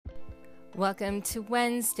Welcome to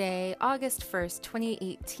Wednesday, August 1st,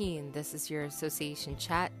 2018. This is your Association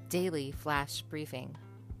Chat Daily Flash Briefing.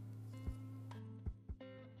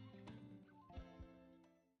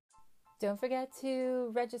 Don't forget to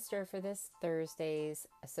register for this Thursday's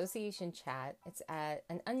Association Chat. It's at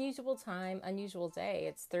an unusual time, unusual day.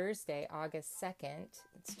 It's Thursday, August 2nd.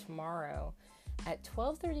 It's tomorrow at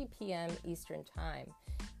 12:30 p.m. Eastern Time.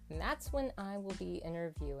 And that's when I will be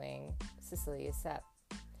interviewing Cecilia Sepp.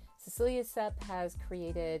 Cecilia Sepp has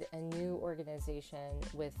created a new organization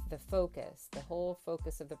with the focus. The whole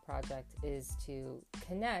focus of the project is to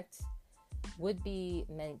connect would-be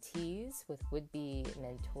mentees with would-be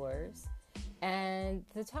mentors. And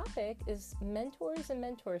the topic is mentors and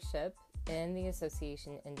mentorship in the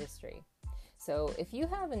association industry. So if you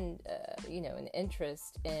have an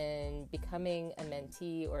interest in becoming a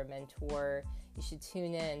mentee or a mentor, you should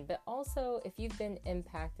tune in. But also, if you've been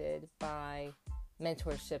impacted by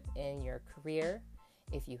mentorship in your career,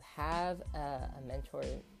 if you have a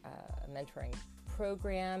mentoring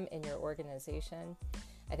program in your organization,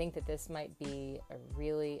 I think that this might be a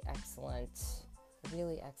really excellent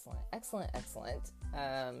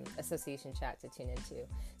association chat to tune into.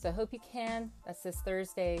 So I hope you can. That's this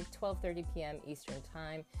Thursday, 12:30 p.m. Eastern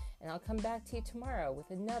Time, and I'll come back to you tomorrow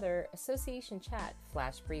with another Association Chat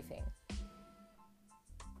Flash Briefing.